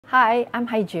Hi, I'm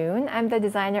Haijun. I'm the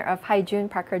designer of Haijun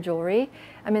Parker Jewelry.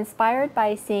 I'm inspired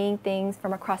by seeing things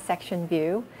from a cross-section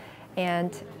view,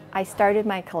 and I started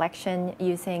my collection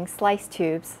using slice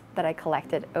tubes that I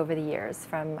collected over the years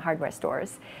from hardware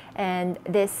stores. And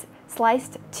this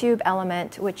sliced tube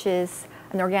element, which is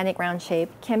an organic round shape,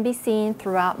 can be seen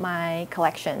throughout my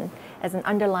collection as an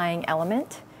underlying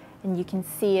element. And you can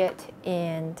see it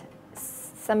in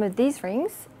some of these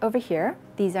rings over here.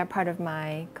 These are part of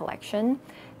my collection.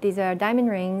 These are diamond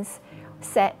rings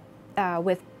set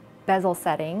with bezel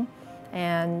setting,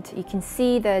 and you can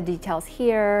see the details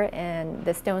here and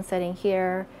the stone setting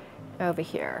here, over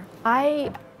here.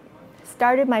 I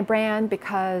started my brand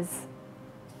because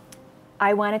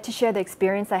I wanted to share the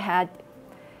experience I had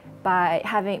by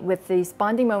having with these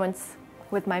bonding moments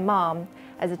with my mom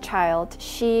as a child.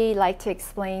 She liked to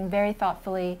explain very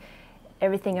thoughtfully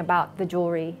everything about the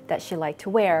jewelry that she liked to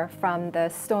wear, from the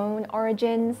stone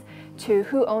origins to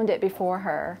who owned it before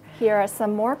her. Here are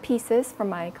some more pieces from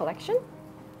my collection.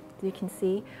 You can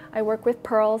see I work with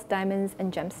pearls, diamonds,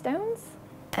 and gemstones.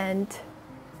 And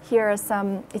here are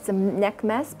some, it's a neck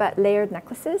mess, but layered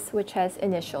necklaces, which has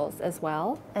initials as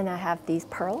well. And I have these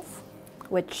pearls,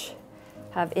 which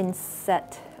have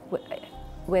inset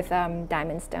with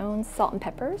diamond stones, salt and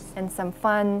peppers, and some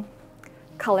fun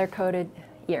color-coded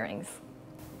earrings.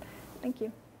 Thank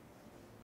you.